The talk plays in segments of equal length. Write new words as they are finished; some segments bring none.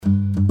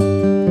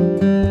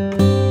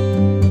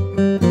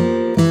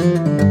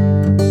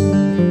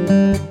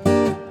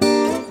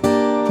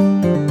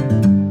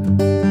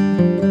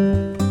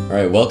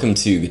welcome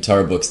to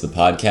Guitar Books, the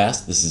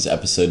podcast. This is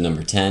episode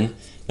number 10.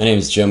 My name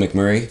is Joe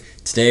McMurray.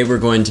 Today we're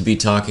going to be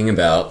talking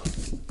about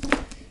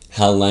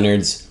Hal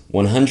Leonard's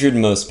 100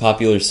 Most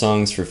Popular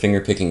Songs for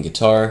Fingerpicking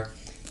Guitar.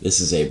 This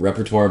is a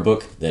repertoire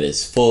book that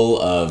is full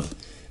of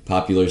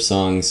popular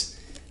songs.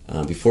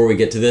 Before we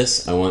get to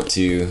this, I want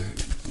to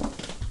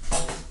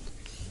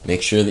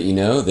make sure that you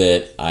know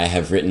that I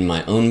have written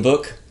my own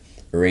book,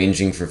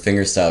 Arranging for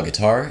Fingerstyle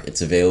Guitar.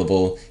 It's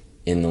available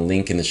in the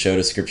link in the show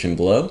description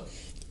below.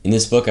 In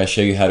this book, I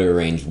show you how to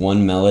arrange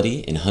one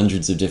melody in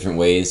hundreds of different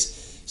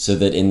ways so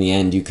that in the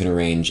end you can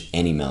arrange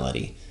any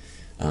melody.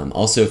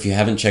 Also, if you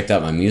haven't checked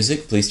out my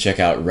music, please check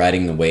out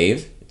Riding the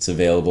Wave. It's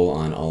available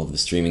on all of the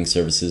streaming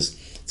services.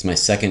 It's my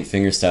second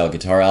fingerstyle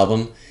guitar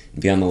album.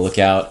 Be on the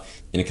lookout.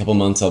 In a couple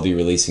months, I'll be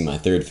releasing my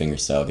third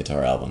fingerstyle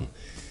guitar album.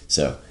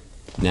 So,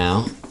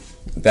 now,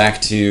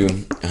 back to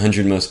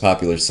 100 Most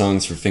Popular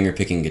Songs for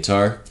Fingerpicking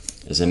Guitar.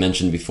 As I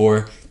mentioned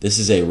before, this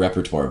is a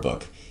repertoire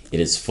book. It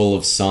is full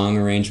of song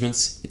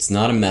arrangements. It's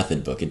not a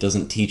method book. It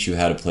doesn't teach you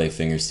how to play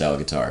fingerstyle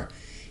guitar.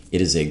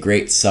 It is a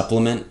great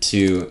supplement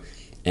to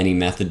any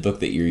method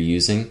book that you're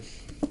using.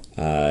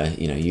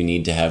 You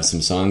need to have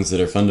some songs that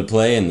are fun to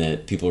play and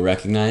that people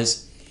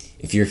recognize.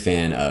 If you're a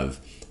fan of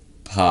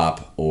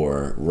pop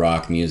or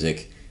rock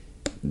music,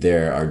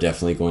 there are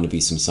definitely going to be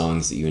some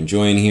songs that you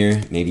enjoy in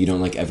here. Maybe you don't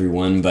like every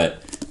one,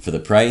 but for the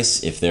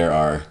price, if there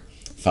are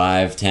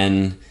 5,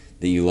 10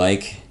 that you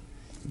like,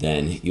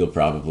 then you'll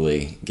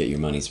probably get your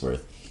money's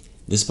worth.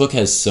 This book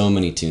has so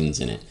many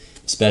tunes in it,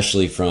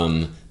 especially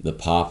from the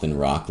pop and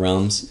rock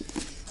realms.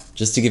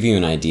 Just to give you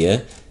an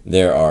idea,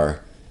 there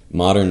are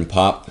modern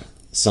pop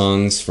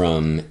songs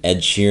from Ed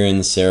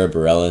Sheeran, Sarah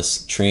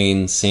Bareilles,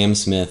 Train, Sam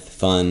Smith,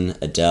 Fun,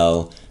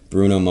 Adele,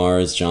 Bruno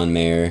Mars, John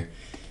Mayer.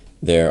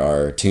 There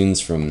are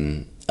tunes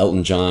from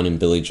Elton John and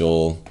Billy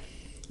Joel.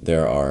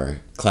 There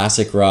are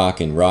classic rock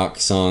and rock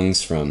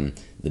songs from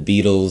the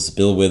Beatles,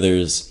 Bill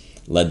Withers,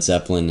 Led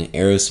Zeppelin,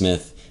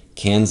 Aerosmith,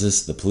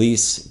 Kansas, The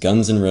Police,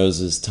 Guns N'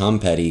 Roses, Tom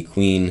Petty,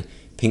 Queen,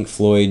 Pink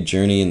Floyd,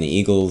 Journey and the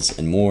Eagles,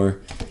 and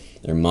more.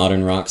 There are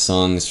modern rock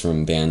songs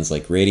from bands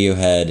like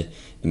Radiohead,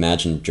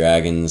 Imagine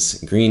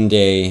Dragons, Green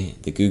Day,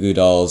 the Goo Goo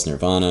Dolls,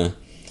 Nirvana.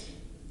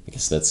 I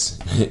guess that's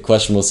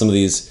questionable. Some of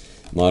these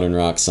modern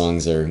rock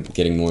songs are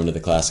getting more into the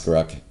classic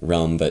rock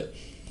realm, but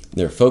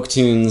there are folk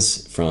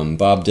tunes from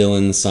Bob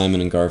Dylan,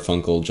 Simon &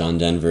 Garfunkel, John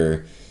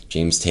Denver,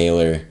 James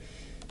Taylor.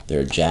 There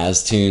are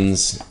jazz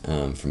tunes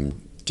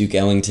from Duke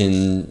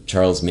Ellington,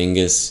 Charles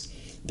Mingus.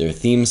 There are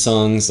theme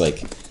songs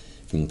like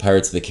from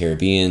Pirates of the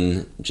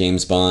Caribbean,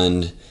 James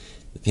Bond,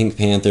 the Pink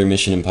Panther,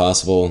 Mission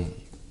Impossible.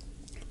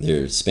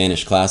 There are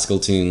Spanish classical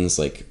tunes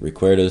like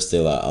Recuerdos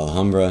de la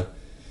Alhambra.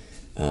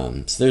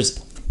 So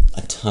there's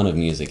a ton of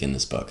music in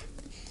this book.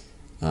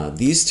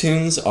 These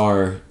tunes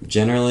are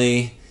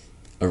generally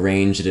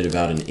arranged at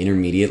about an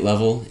intermediate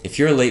level. If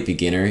you're a late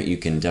beginner, you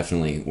can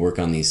definitely work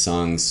on these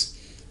songs,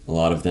 a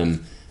lot of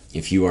them.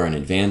 If you are an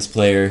advanced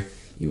player,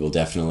 you will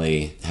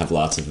definitely have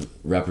lots of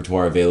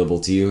repertoire available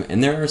to you.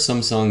 And there are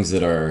some songs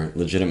that are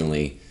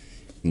legitimately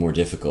more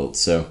difficult.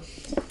 So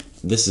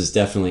this is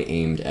definitely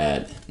aimed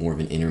at more of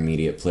an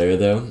intermediate player,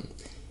 though.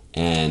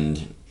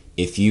 And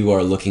if you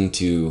are looking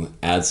to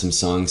add some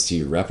songs to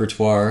your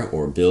repertoire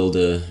or build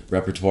a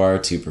repertoire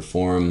to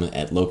perform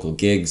at local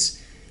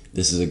gigs,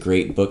 this is a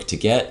great book to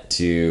get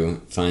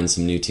to find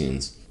some new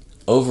tunes.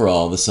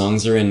 Overall, the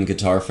songs are in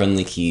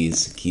guitar-friendly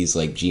keys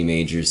like G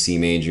major, C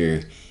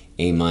major,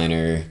 A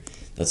minor,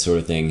 that sort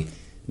of thing.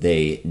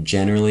 They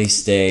generally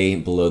stay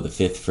below the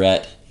 5th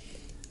fret.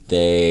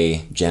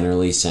 They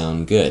generally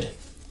sound good.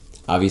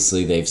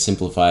 Obviously, they've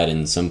simplified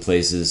in some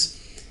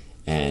places,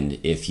 and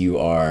if you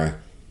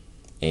are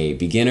a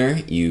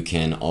beginner, you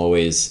can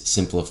always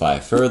simplify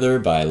further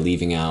by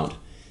leaving out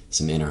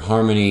some inner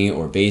harmony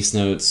or bass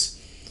notes.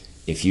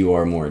 If you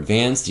are more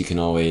advanced, you can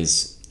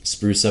always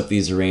spruce up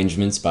these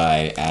arrangements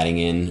by adding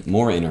in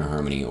more inner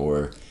harmony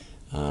or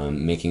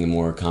making a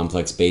more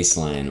complex bass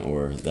line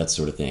or that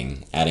sort of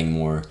thing. Adding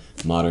more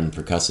modern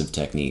percussive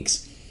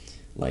techniques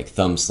like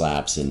thumb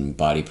slaps and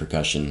body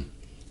percussion.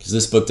 Because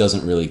this book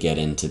doesn't really get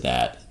into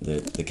that,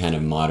 the kind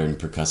of modern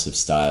percussive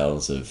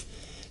styles of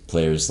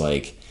players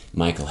like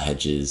Michael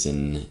Hedges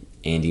and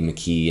Andy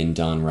McKee and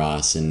Don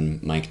Ross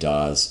and Mike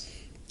Dawes.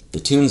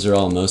 The tunes are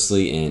all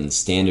mostly in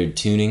standard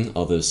tuning,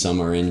 although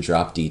some are in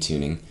drop D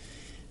tuning.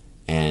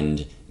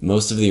 And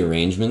most of the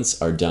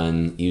arrangements are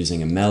done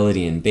using a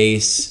melody and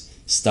bass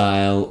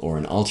style or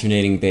an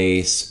alternating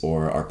bass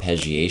or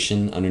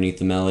arpeggiation underneath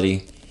the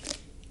melody.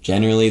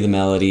 Generally, the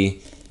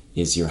melody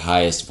is your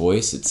highest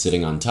voice. It's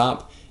sitting on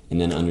top,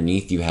 and then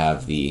underneath you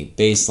have the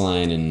bass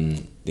line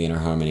and the inner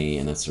harmony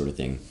and that sort of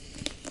thing.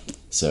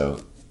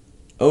 So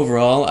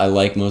overall, I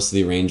like most of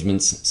the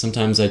arrangements.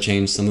 Sometimes I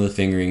change some of the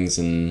fingerings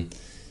and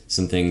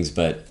some things,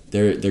 but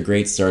they're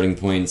great starting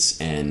points,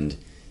 and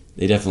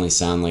they definitely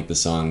sound like the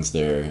songs.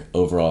 They're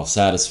overall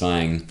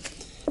satisfying,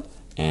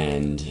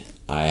 and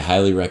I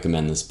highly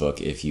recommend this book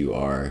if you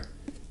are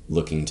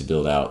looking to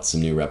build out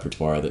some new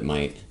repertoire that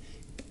might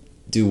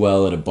do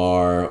well at a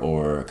bar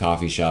or a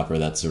coffee shop or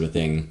that sort of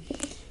thing.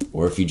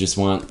 or if you just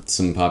want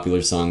some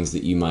popular songs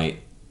that you might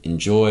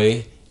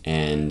enjoy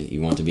and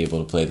you want to be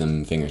able to play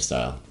them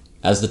fingerstyle.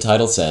 As the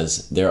title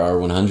says, there are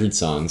 100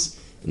 songs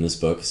in this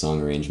book,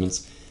 song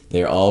arrangements.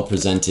 They are all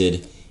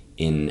presented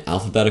in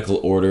alphabetical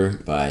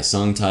order by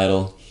song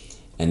title,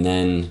 and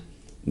then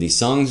the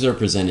songs are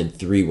presented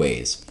 3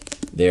 ways.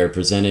 They are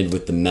presented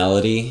with the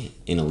melody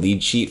in a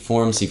lead sheet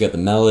form, so you've got the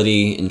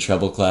melody in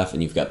treble clef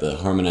and you've got the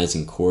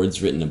harmonizing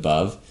chords written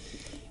above.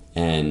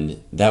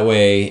 And that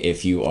way,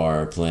 if you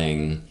are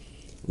playing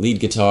lead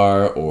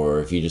guitar, or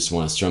if you just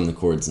want to strum the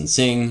chords and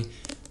sing,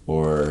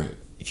 or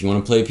if you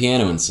want to play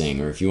piano and sing,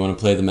 or if you want to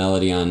play the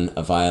melody on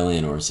a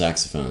violin or a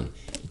saxophone,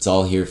 it's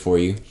all here for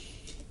you.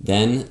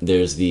 Then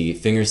there's the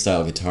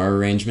fingerstyle guitar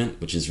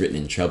arrangement, which is written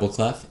in treble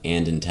clef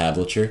and in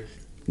tablature.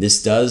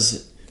 This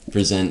does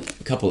present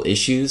a couple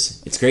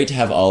issues. It's great to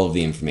have all of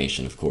the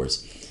information, of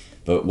course,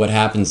 but what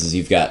happens is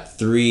you've got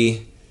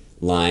 3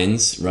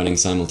 lines running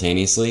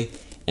simultaneously,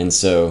 and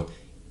so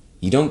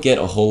you don't get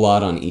a whole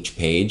lot on each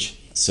page.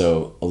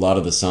 So a lot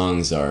of the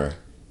songs are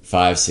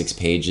 5-6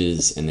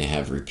 pages, and they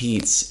have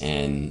repeats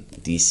and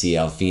DC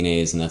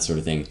alfines and that sort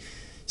of thing.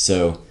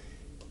 So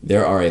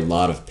there are a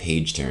lot of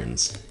page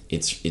turns.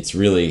 It's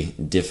really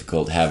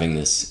difficult having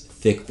this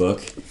thick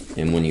book,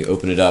 and when you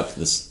open it up,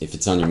 if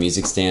it's on your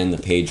music stand,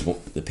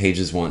 the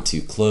pages want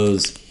to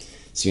close,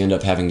 so you end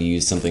up having to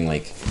use something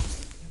like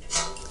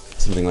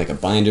a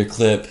binder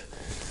clip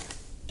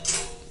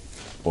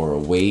or a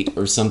weight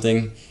or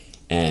something.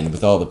 And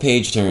with all the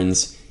page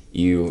turns,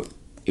 it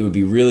would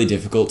be really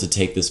difficult to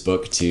take this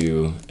book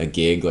to a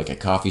gig, like a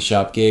coffee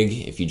shop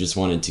gig. If you just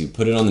wanted to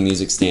put it on the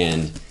music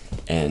stand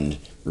and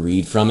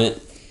read from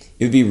it,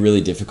 it would be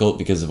really difficult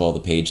because of all the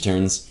page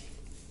turns.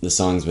 The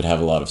songs would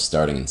have a lot of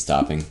starting and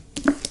stopping.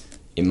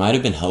 It might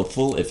have been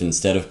helpful if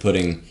instead of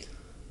putting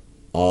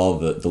all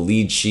the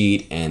lead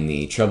sheet and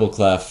the treble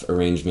clef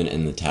arrangement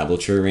and the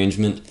tablature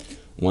arrangement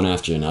one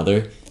after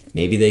another,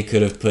 maybe they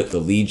could have put the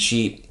lead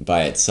sheet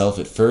by itself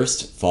at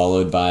first,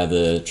 followed by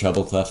the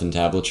treble clef and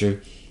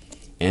tablature.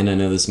 And I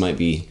know this might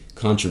be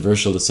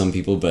controversial to some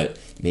people, but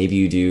maybe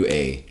you do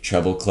a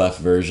treble clef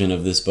version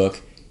of this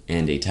book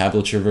and a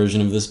tablature version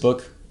of this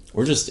book,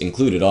 or just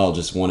include it all,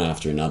 just one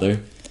after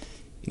another.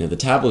 You know, the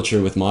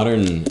tablature, with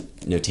modern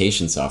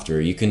notation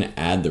software, you can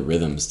add the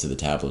rhythms to the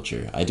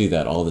tablature. I do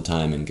that all the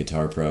time in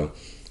Guitar Pro.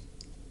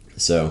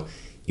 So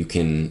you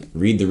can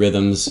read the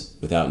rhythms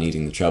without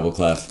needing the treble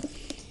clef.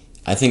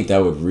 I think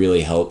that would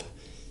really help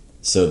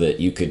so that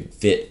you could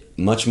fit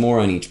much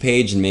more on each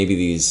page, and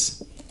maybe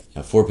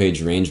a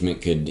 4-page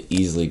arrangement could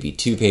easily be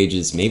 2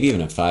 pages, maybe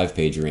even a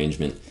 5-page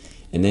arrangement,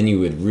 and then you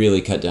would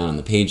really cut down on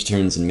the page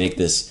turns and make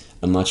this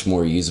a much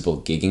more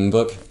usable gigging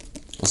book.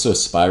 Also, a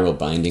spiral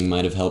binding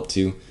might have helped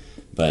too,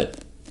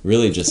 but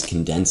really just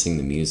condensing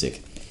the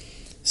music.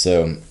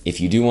 So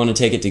if you do want to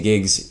take it to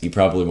gigs, you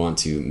probably want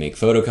to make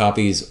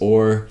photocopies,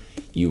 or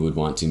you would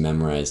want to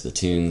memorize the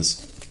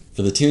tunes.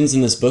 For the tunes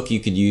in this book, you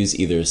could use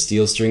either a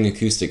steel string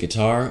acoustic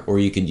guitar, or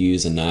you could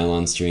use a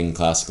nylon string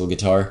classical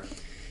guitar.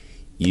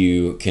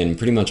 You can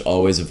pretty much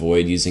always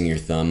avoid using your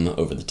thumb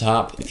over the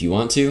top if you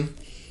want to,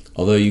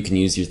 although you can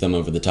use your thumb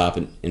over the top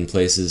in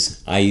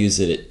places. I use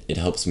it, it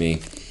helps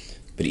me,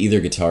 but either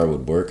guitar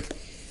would work.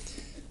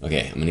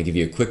 Okay, I'm going to give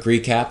you a quick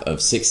recap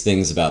of 6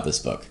 things about this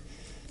book.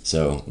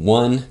 So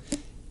 1,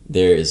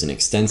 there is an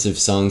extensive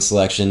song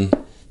selection.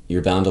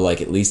 You're bound to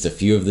like at least a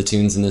few of the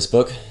tunes in this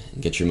book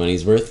and get your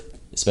money's worth,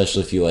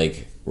 especially if you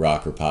like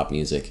rock or pop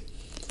music.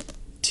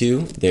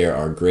 2, there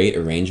are great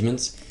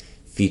arrangements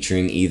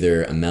featuring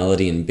either a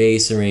melody and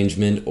bass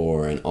arrangement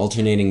or an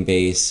alternating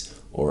bass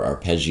or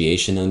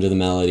arpeggiation under the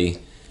melody.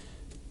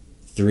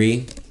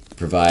 3,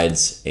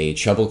 provides a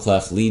treble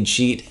clef lead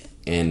sheet,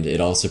 and it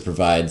also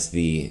provides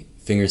the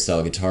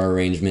fingerstyle guitar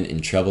arrangement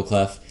in treble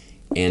clef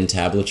and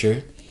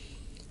tablature.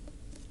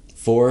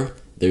 4,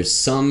 there's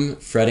some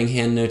fretting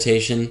hand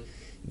notation.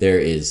 There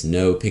is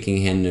no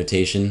picking hand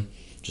notation.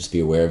 Just be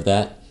aware of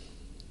that.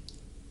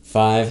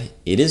 5,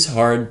 it is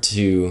hard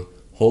to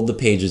hold the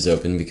pages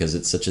open because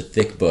it's such a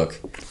thick book.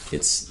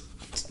 It's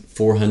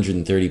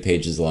 430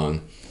 pages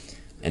long,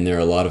 and there are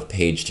a lot of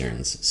page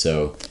turns.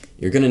 So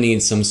you're going to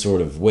need some sort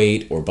of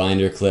weight or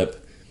binder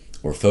clip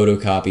or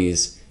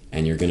photocopies,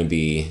 and you're going to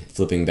be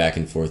flipping back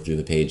and forth through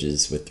the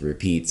pages with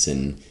repeats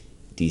and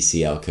DC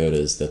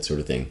alcodas, that sort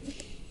of thing.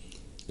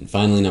 And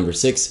finally, number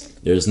 6,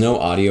 there's no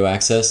audio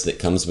access that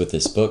comes with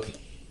this book.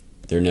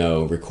 There are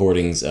no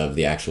recordings of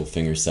the actual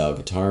fingerstyle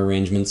guitar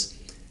arrangements.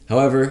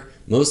 However,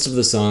 most of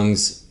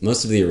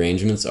the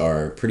arrangements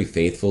are pretty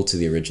faithful to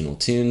the original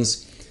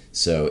tunes,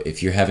 so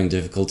if you're having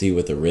difficulty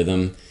with a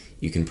rhythm,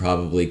 you can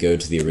probably go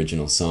to the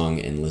original song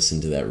and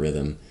listen to that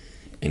rhythm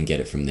and get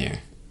it from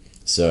there.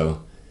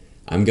 So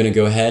I'm going to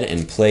go ahead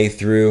and play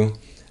through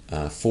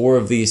 4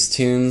 of these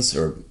tunes,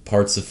 or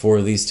parts of 4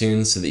 of these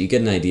tunes, so that you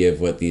get an idea of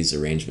what these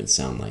arrangements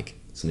sound like.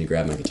 So let me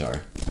grab my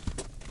guitar.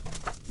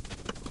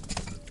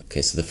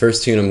 Okay, so the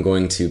first tune I'm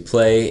going to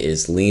play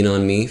is Lean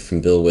on Me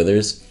from Bill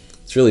Withers.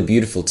 It's a really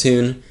beautiful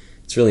tune.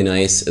 It's really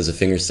nice as a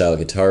fingerstyle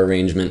guitar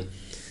arrangement.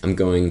 I'm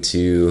going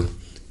to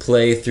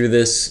play through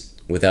this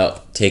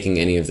without taking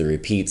any of the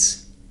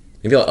repeats.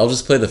 Maybe I'll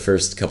just play the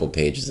first couple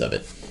pages of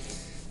it.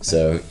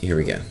 So here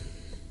we go.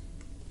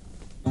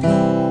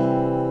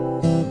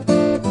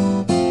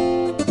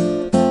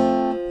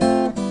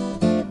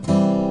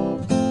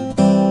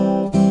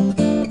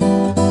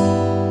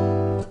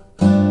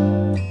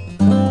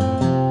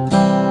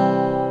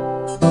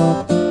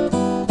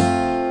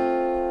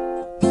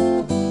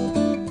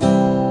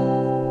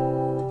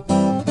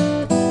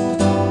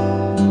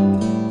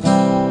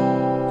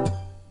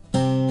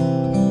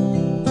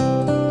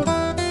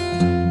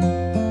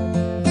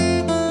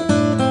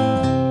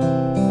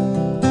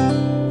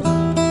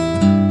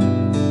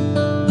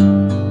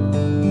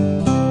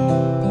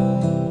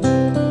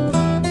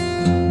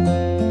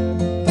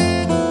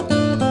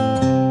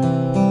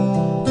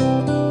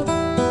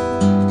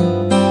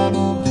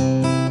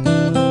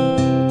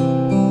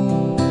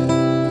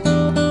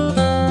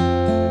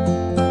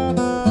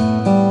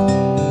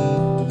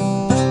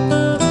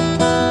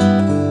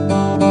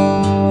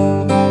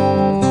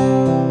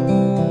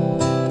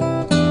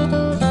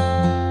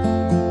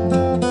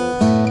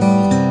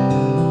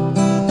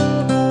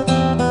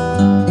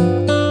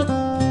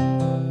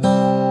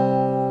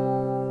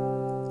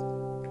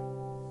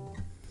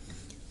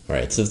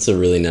 Alright, so it's a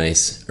really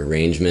nice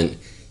arrangement.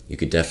 You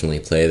could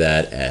definitely play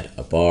that at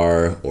a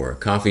bar or a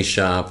coffee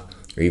shop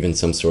or even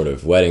some sort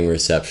of wedding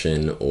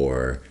reception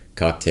or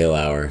cocktail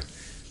hour.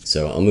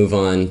 So I'll move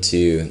on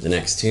to the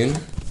next tune.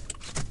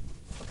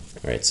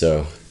 Alright,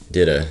 so I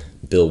did a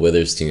Bill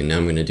Withers tune. Now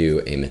I'm going to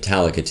do a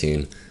Metallica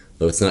tune.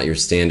 Though it's not your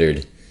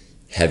standard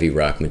heavy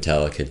rock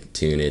Metallica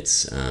tune,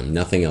 it's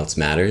Nothing Else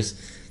Matters.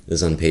 This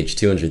is on page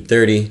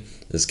 230.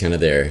 This is kind of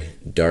their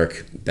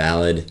dark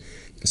ballad.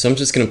 So I'm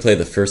just going to play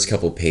the first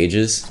couple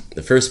pages.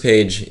 The first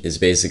page is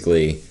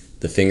basically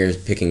the finger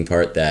picking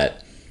part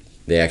that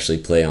they actually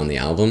play on the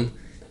album.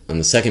 On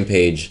the second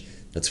page,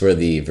 that's where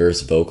the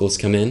verse vocals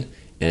come in,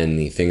 and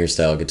the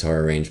fingerstyle guitar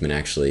arrangement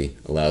actually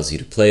allows you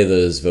to play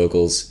those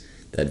vocals,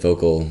 that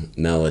vocal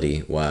melody,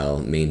 while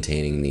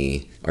maintaining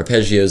the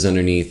arpeggios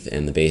underneath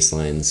and the bass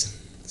lines.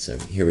 So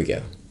here we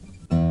go.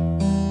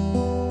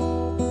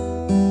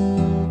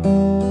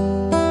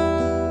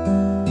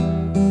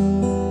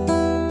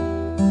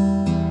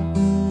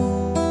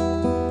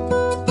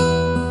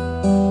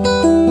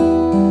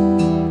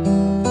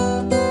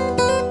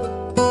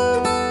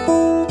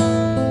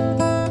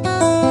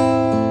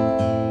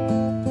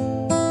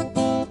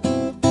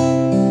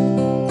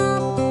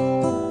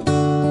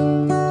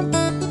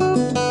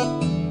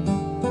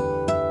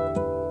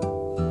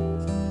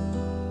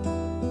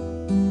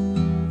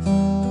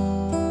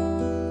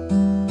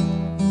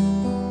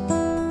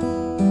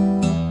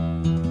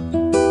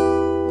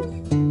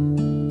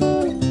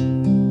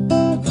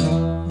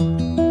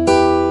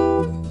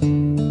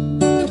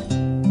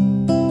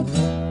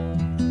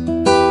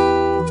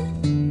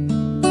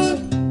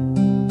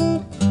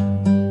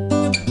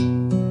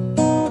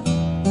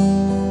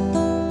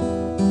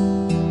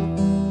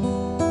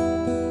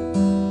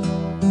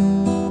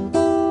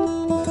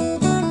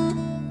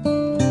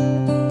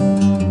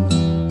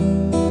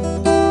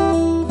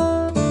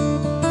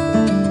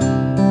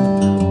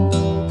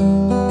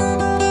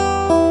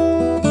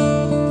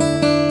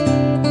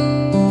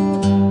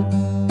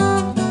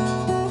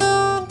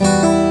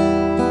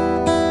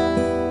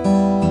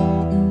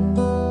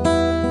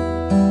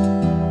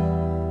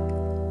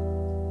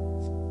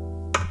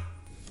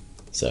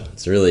 So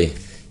it's a really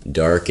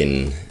dark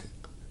and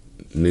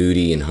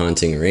moody and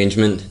haunting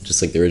arrangement,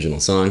 just like the original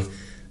song,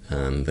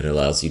 but it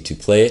allows you to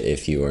play it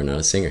if you are not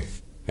a singer.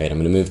 Alright, I'm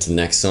going to move to the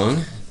next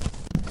song.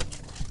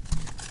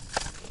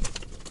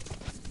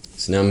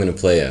 So now I'm going to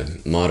play a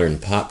modern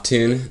pop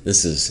tune.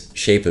 This is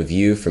Shape of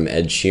You from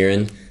Ed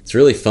Sheeran. It's a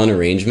really fun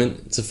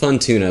arrangement. It's a fun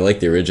tune. I like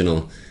the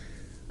original.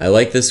 I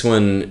like this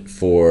one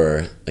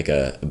for like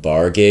a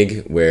bar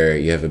gig where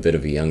you have a bit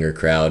of a younger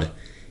crowd.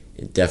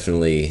 It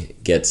definitely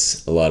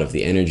gets a lot of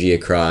the energy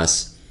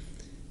across.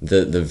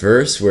 The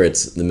verse where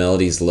the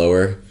melody's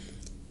lower,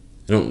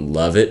 I don't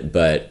love it,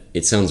 but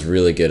it sounds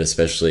really good,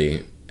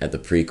 especially at the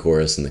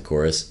pre-chorus and the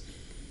chorus.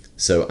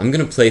 So I'm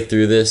going to play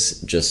through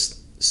this,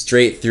 just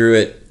straight through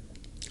it.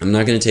 I'm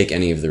not going to take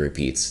any of the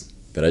repeats,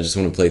 but I just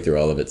want to play through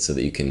all of it so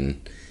that you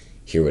can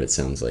hear what it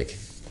sounds like.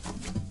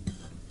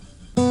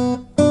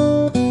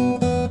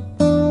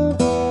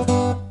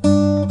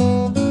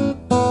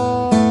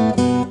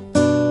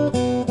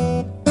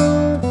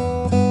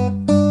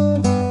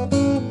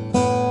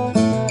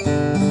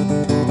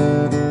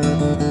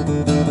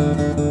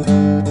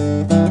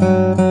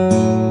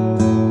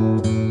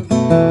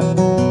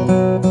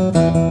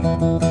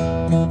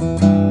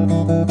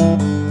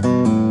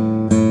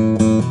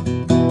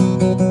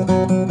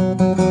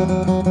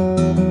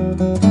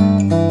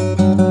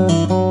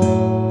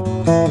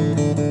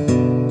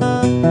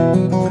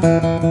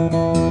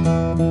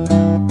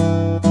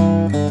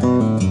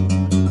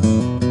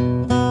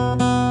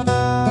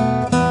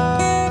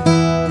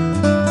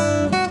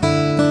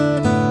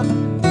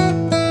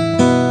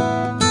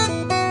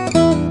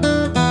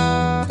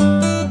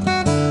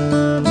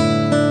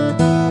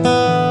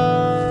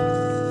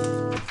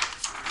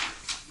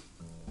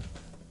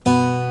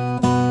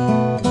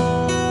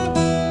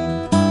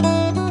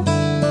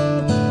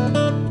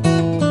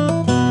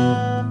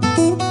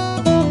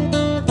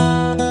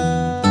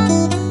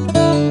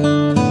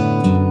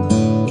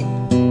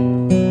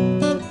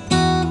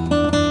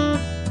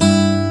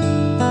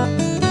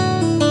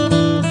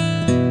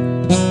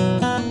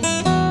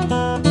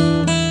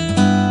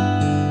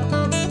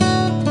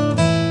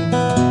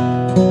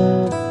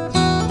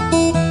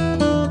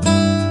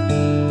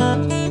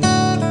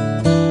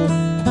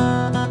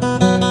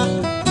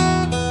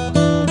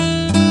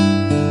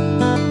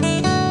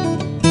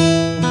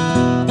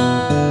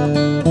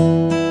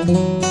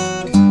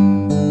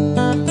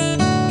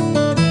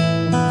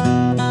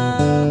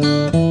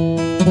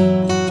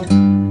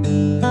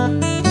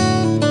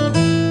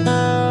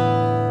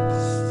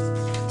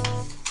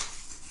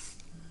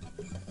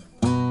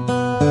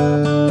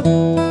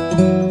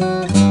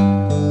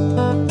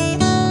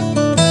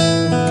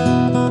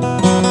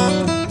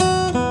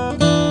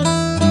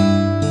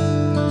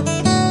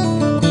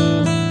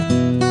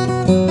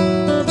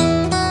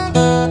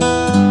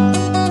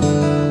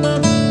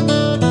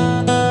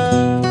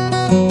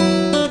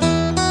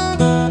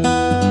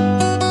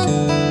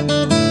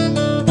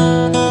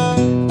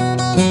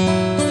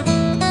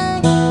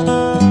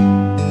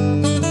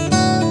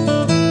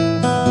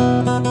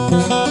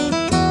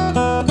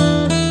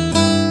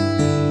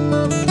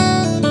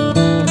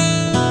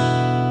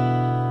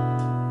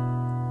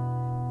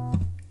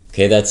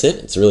 Okay, that's it.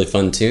 It's a really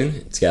fun tune.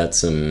 It's got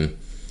some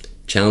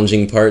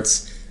challenging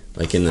parts,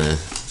 like in the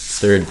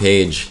third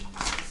page,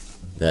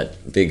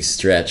 that big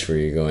stretch where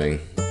you're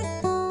going.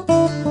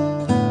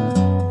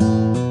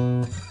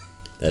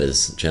 That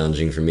is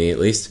challenging for me, at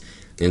least.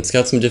 And it's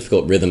got some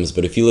difficult rhythms,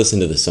 but if you listen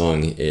to the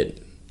song,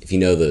 if you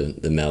know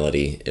the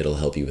melody, it'll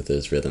help you with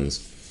those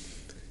rhythms.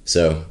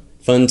 So,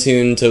 fun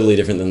tune, totally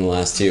different than the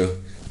last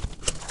two.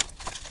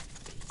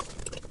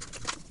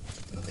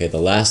 Okay, the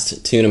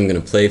last tune I'm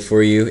going to play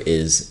for you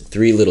is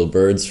Three Little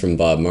Birds from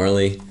Bob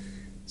Marley.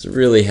 It's a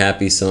really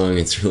happy song.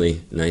 It's a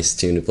really nice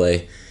tune to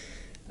play.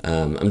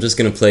 I'm just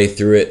going to play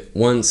through it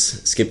once,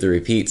 skip the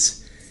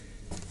repeats,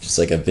 just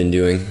like I've been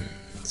doing.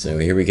 So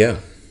here we go.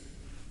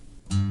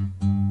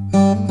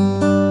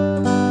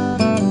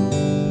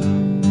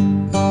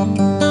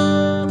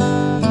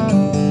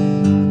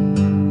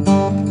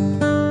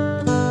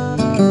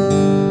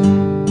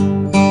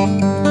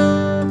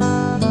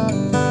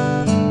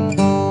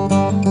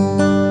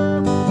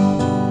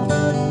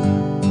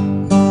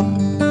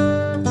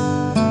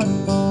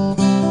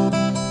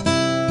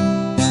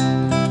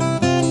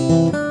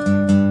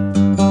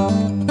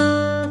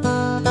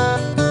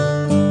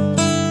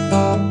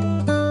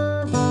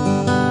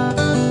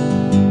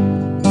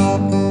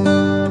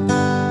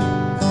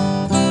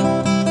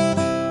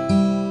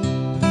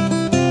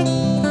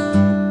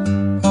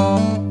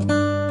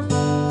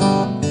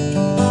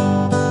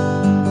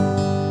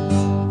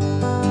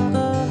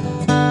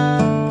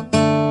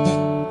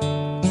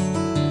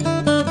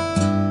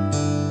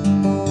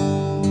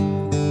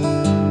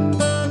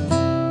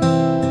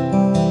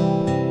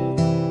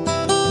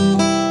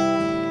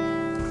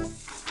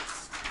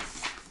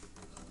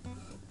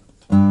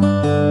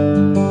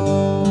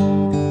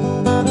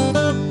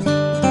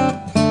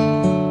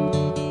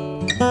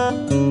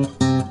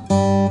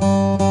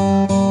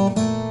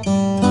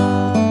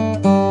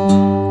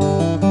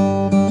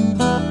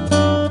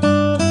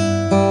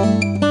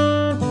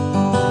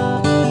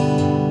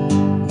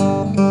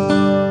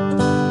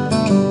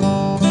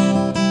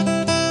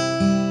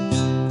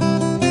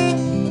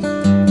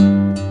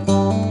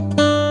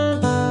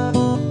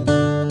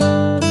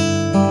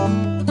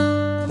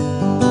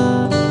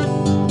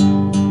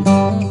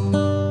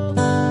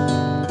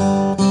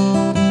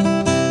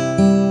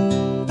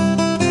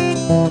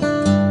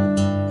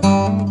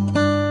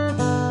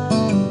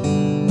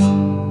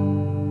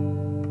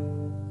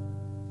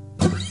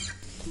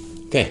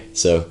 Okay,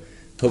 so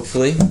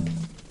hopefully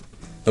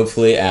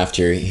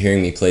after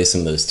hearing me play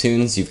some of those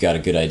tunes, you've got a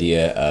good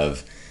idea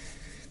of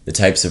the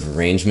types of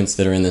arrangements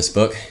that are in this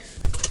book.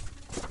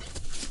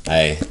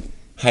 I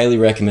highly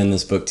recommend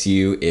this book to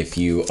you if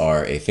you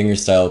are a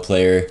fingerstyle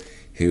player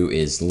who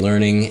is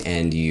learning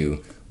and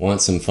you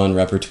want some fun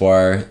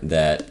repertoire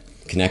that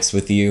connects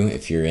with you,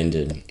 if you're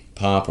into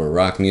pop or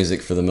rock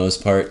music for the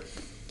most part.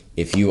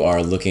 If you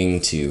are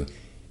looking to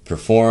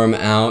perform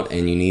out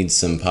and you need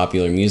some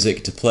popular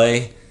music to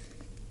play,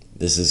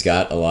 this has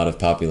got a lot of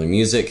popular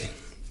music.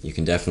 You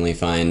can definitely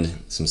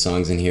find some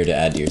songs in here to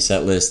add to your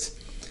set list.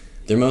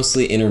 They're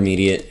mostly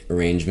intermediate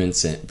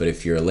arrangements, but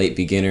if you're a late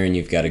beginner and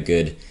you've got a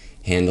good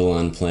handle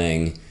on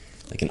playing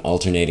like an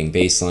alternating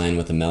bass line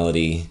with a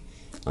melody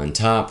on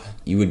top,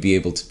 you would be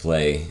able to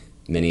play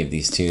many of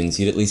these tunes.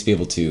 You'd at least be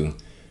able to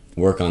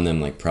work on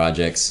them like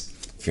projects.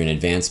 If you're an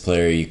advanced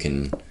player, you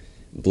can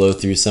blow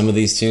through some of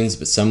these tunes,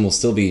 but some will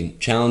still be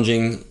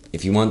challenging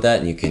if you want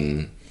that, and you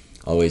can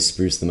always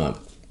spruce them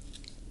up.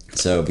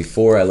 So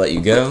before I let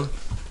you go,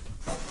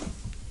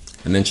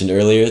 I mentioned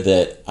earlier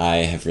that I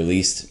have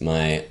released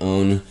my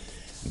own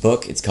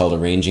book. It's called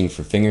Arranging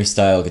for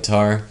Fingerstyle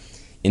Guitar.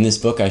 In this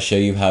book, I show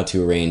you how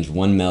to arrange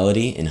one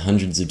melody in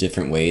hundreds of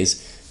different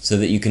ways so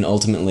that you can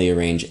ultimately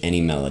arrange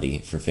any melody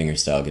for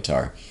fingerstyle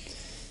guitar.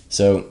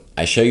 So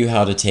I show you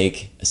how to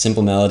take a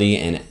simple melody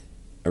and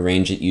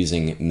arrange it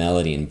using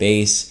melody and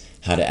bass,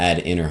 how to add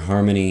inner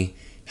harmony,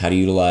 how to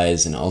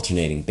utilize an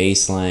alternating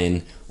bass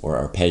line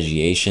or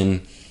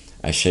arpeggiation.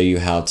 I show you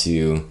how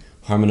to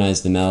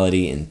harmonize the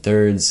melody in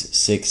thirds,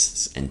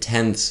 sixths, and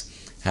tenths,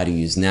 how to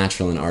use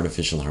natural and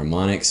artificial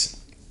harmonics.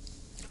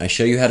 I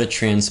show you how to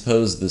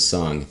transpose the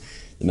song,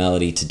 the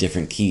melody, to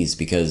different keys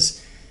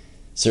because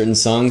certain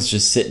songs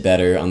just sit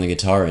better on the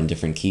guitar in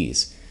different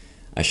keys.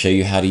 I show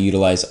you how to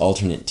utilize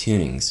alternate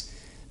tunings.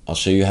 I'll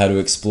show you how to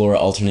explore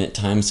alternate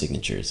time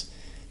signatures.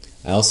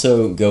 I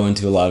also go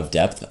into a lot of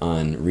depth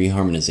on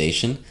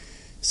reharmonization.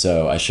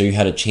 So I show you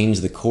how to change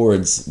the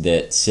chords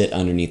that sit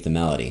underneath the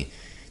melody.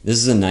 This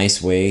is a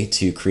nice way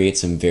to create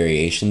some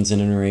variations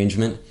in an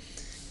arrangement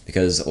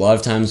because a lot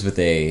of times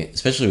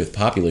especially with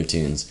popular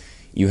tunes,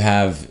 you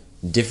have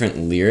different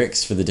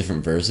lyrics for the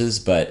different verses,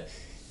 but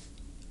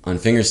on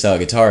fingerstyle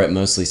guitar it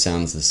mostly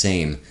sounds the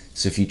same.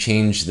 So if you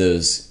change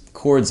those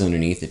chords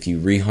underneath, if you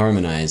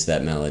reharmonize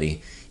that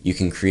melody, you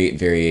can create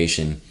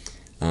variation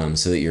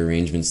so that your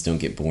arrangements don't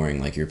get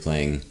boring, like you're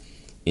playing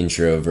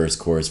intro, verse,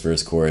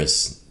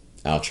 chorus,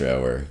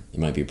 outro, or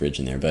there might be a bridge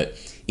in there, but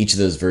each of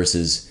those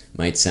verses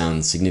might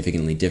sound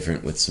significantly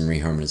different with some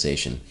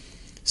reharmonization.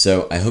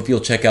 So I hope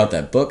you'll check out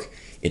that book.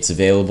 It's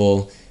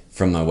available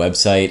from my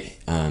website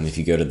if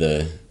you go to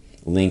the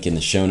link in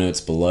the show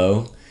notes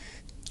below.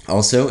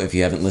 Also, if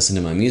you haven't listened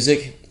to my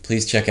music,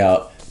 please check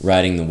out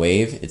Riding the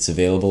Wave. It's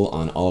available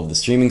on all of the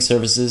streaming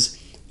services,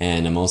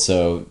 and I'm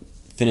also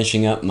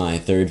finishing up my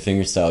third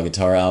fingerstyle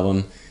guitar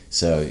album,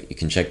 so you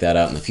can check that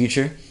out in the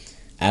future.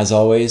 As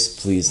always,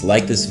 please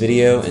like this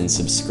video and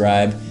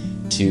subscribe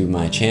to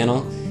my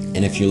channel.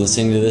 And if you're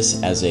listening to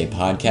this as a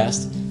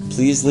podcast,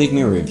 please leave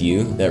me a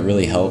review. That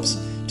really helps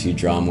to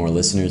draw more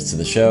listeners to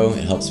the show.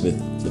 It helps with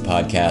the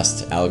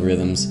podcast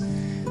algorithms.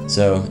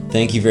 So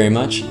thank you very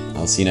much.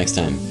 I'll see you next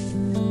time.